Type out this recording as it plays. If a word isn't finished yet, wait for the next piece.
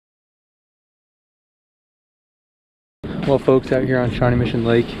Well, folks, out here on Shawnee Mission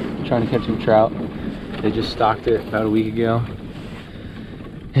Lake trying to catch some trout. They just stocked it about a week ago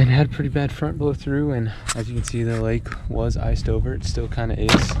and had a pretty bad front blow through, and as you can see, the lake was iced over. It still kind of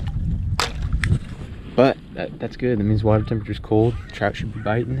is, but that's good. That means water temperature's cold, trout should be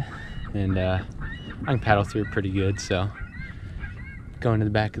biting, and I can paddle through it pretty good. So going to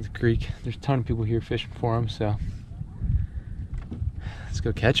the back of the creek, there's a ton of people here fishing for them, so let's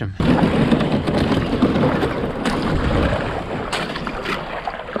go catch them.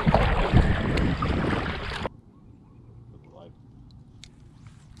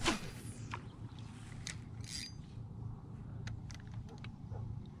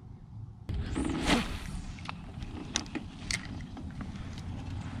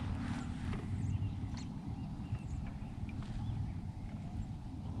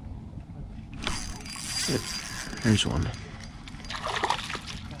 There's one.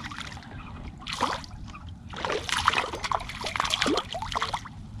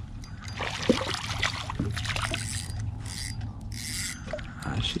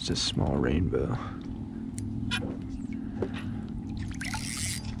 It's just a small rainbow.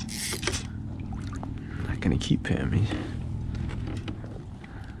 Not gonna keep him.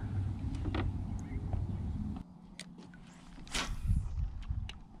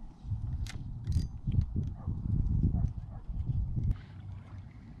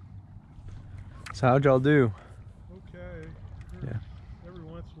 So how'd y'all do? Okay. Yeah. Every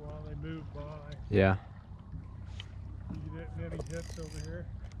once in a while they move by. Yeah. You get any hits over here?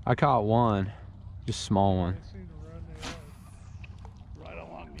 I caught one, just a small one. They seem to run right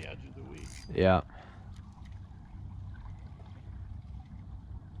along the edge of the weed. Yeah.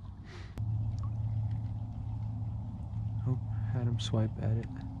 Oh, had him swipe at it.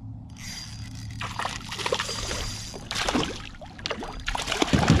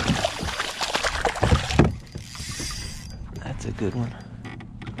 That's a good one.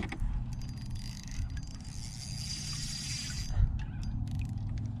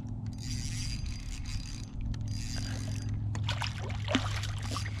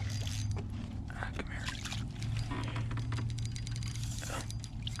 Come here.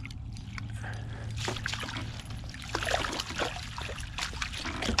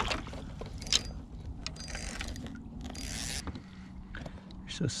 They're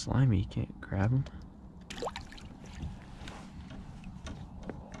so slimy, you can't grab them.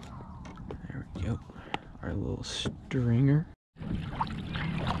 Yep, our little stringer.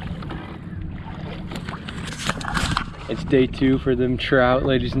 It's day 2 for them trout,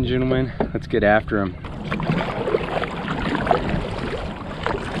 ladies and gentlemen. Let's get after them.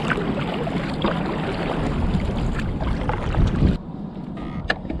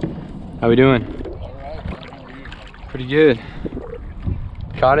 How we doing? All right. How are you? Pretty good.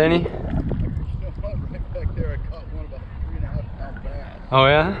 Caught any? Right back there, I caught one about 3.5 pound bass. Oh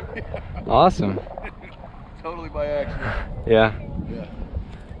yeah? Awesome. Totally by accident. Yeah. Yeah.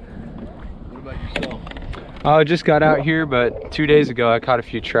 What about yourself? I just got out here, but 2 days ago I caught a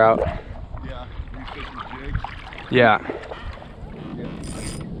few trout. Yeah. Are you fishing jigs? Yeah. Yeah.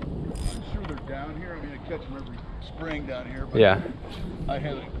 I'm sure they're down here. I mean, I catch them every spring down here, but Yeah. I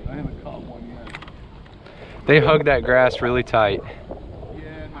haven't caught one yet. They hug that grass really tight. Yeah,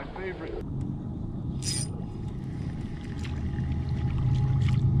 and my favorite.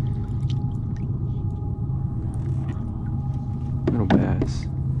 Little bass.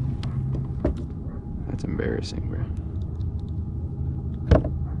 That's embarrassing, bro.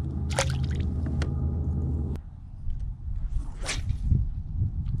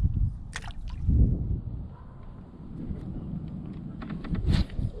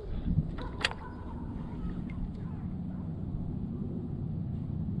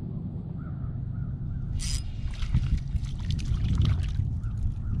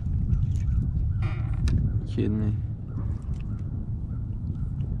 Kidding me?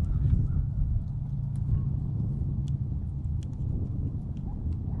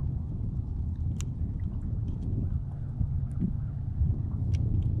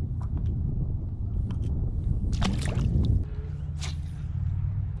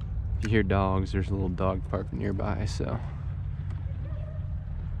 If you hear dogs, there's a little dog park nearby, so.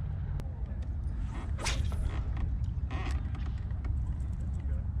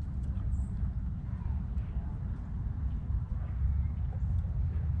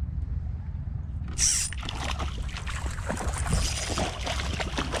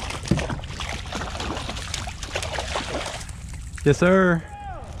 Yes, sir.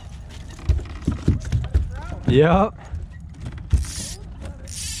 Yep.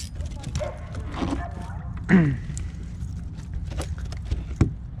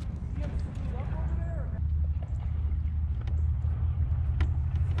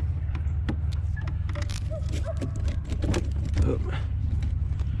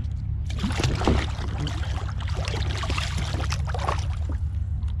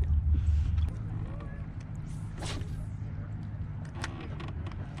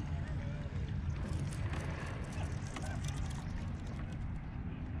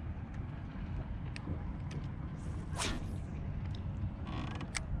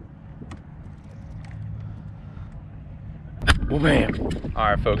 Well, bam. All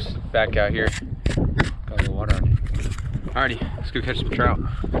right, folks, back out here. Got a little water on you. Alrighty, let's go catch some trout.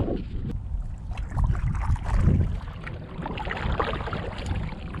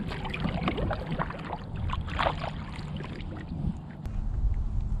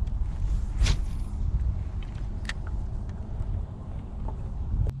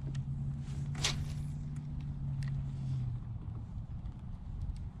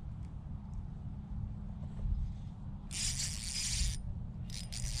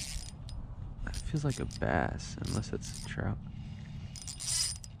 Feels like a bass, unless it's a trout.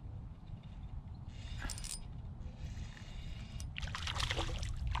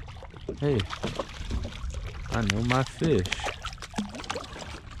 Hey, I know my fish.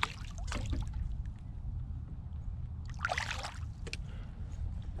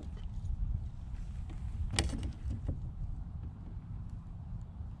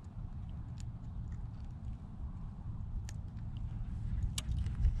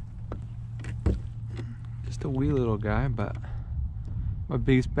 Just a wee little guy, but my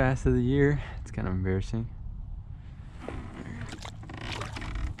biggest bass of the year. It's kind of embarrassing.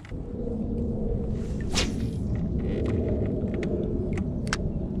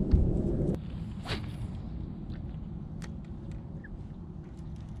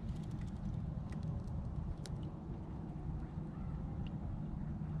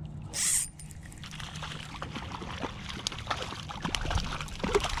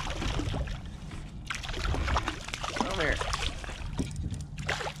 Come here.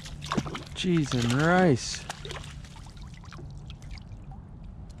 Cheese and rice.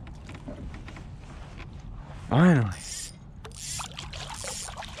 Finally.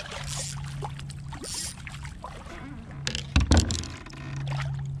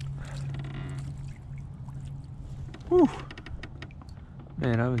 Whew.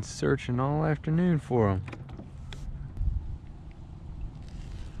 Man, I've been searching all afternoon for them.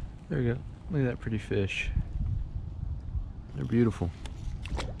 There we go. Look at that pretty fish. They're beautiful.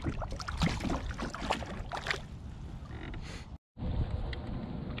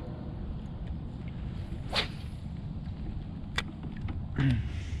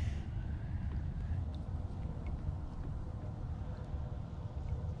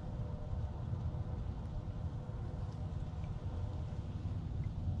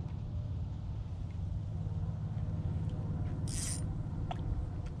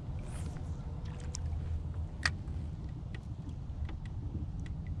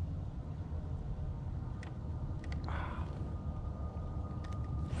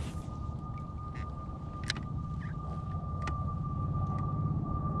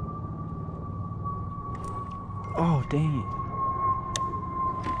 Oh, dang it.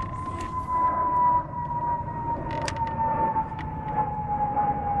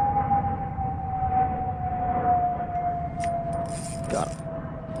 Got him.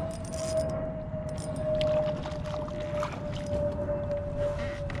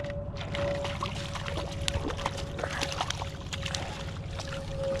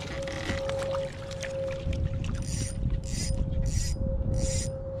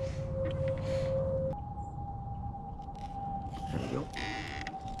 There we go.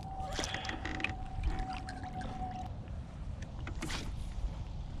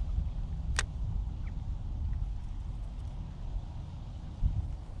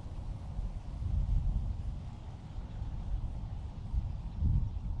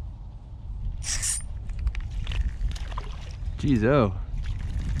 Jeez, oh.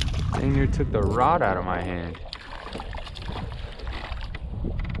 Dang near took the rod out of my hand.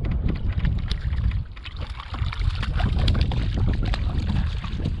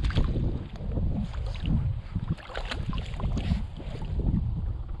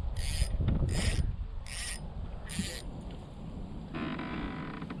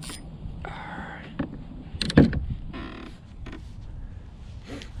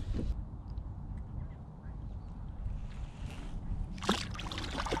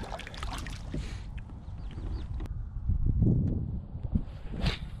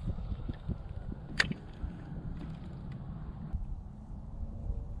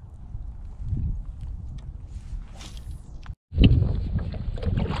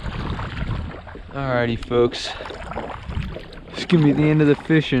 Alrighty, folks. It's gonna be the end of the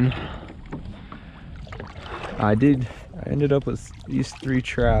fishing. I ended up with these 3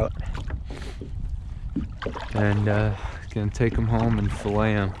 trout, and gonna take them home and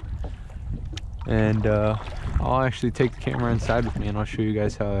fillet them. And I'll actually take the camera inside with me, and I'll show you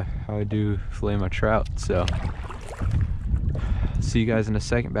guys how I do fillet my trout. So, see you guys in a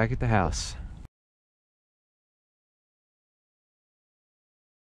second back at the house.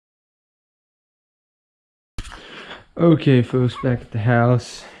 Okay, folks, back at the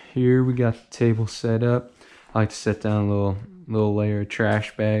house. Here we got the table set up. I like to set down a little layer of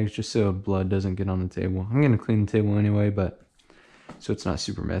trash bags just so blood doesn't get on the table. I'm gonna clean the table anyway, but so it's not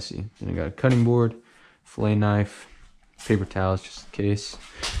super messy. Then I got a cutting board, fillet knife, paper towels just in case.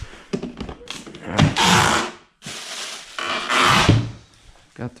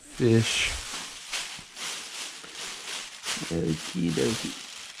 Got the fish. Okie dokie.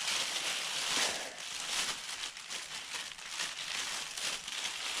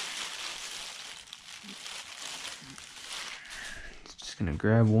 Just gonna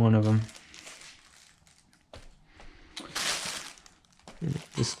grab one of them.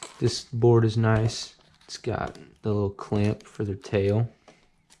 This board is nice. It's got the little clamp for the tail.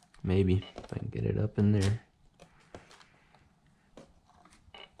 Maybe if I can get it up in there.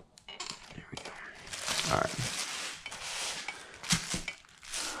 There we go. All right.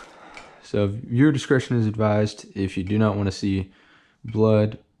 So viewer discretion is advised. If you do not want to see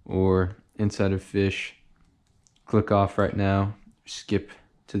blood or inside of fish, click off right now. Skip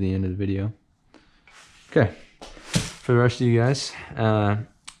to the end of the video. Okay. For the rest of you guys,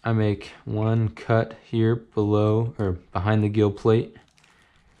 I make one cut here below or behind the gill plate.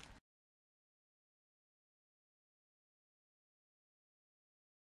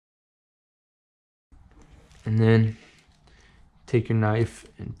 And then take your knife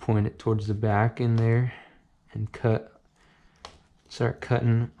and point it towards the back in there and start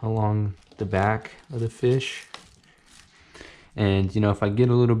cutting along the back of the fish. And you know, if I get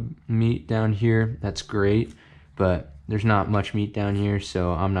a little meat down here, that's great, but there's not much meat down here,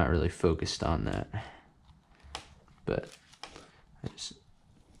 so I'm not really focused on that. But I just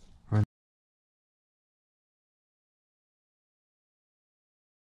run.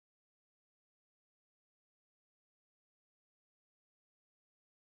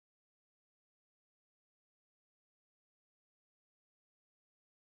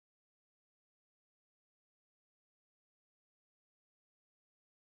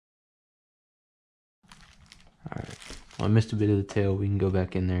 All right, well, I missed a bit of the tail. We can go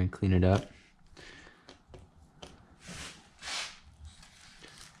back in there and clean it up.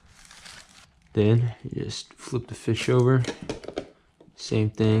 Then you just flip the fish over. Same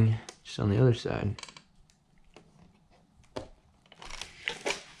thing, just on the other side.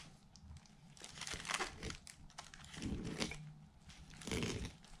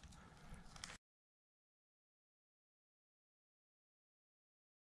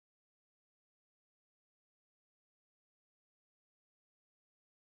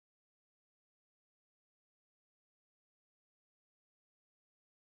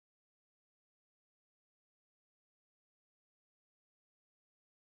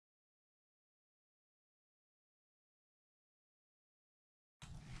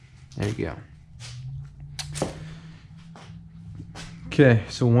 There you go. Okay,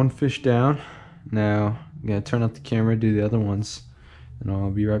 so one fish down. Now I'm gonna turn off the camera, do the other ones, and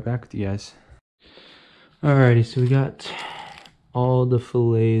I'll be right back with you guys. Alrighty, so we got all the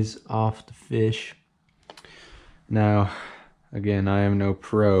fillets off the fish. Now, again, I am no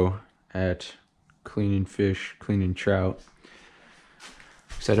pro at cleaning fish, cleaning trout,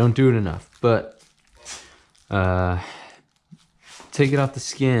 because I don't do it enough, but take it off the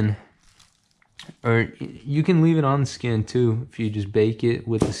skin, or you can leave it on the skin too. If you just bake it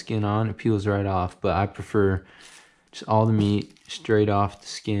with the skin on, it peels right off, but I prefer just all the meat straight off the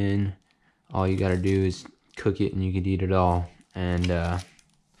skin. All you gotta do is cook it and you can eat it all. And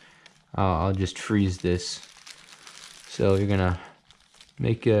I'll just freeze this. So you're gonna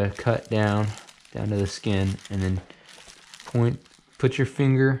make a cut down to the skin, and then put your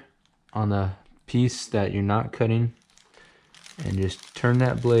finger on the piece that you're not cutting, and just turn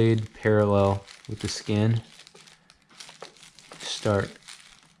that blade parallel with the skin. Start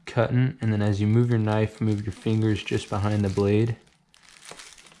cutting, and then as you move your knife, move your fingers just behind the blade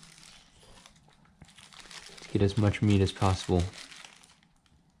to get as much meat as possible.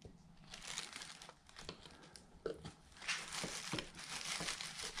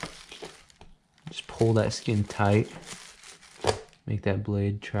 Just pull that skin tight, make that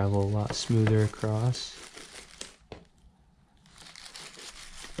blade travel a lot smoother across.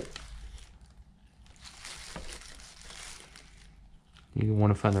 You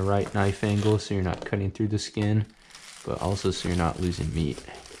want to find the right knife angle so you're not cutting through the skin, but also so you're not losing meat.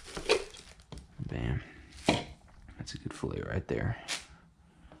 Bam. That's a good fillet right there.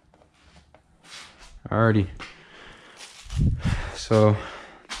 Alrighty. So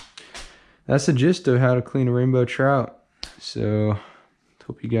that's the gist of how to clean a rainbow trout. So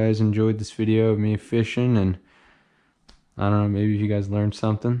hope you guys enjoyed this video of me fishing, and I don't know, maybe you guys learned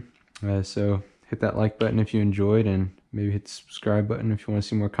something. So hit that like button if you enjoyed, and maybe hit the subscribe button if you want to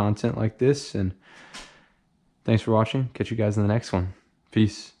see more content like this. And thanks for watching. Catch you guys in the next one.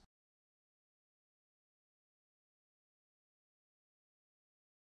 Peace.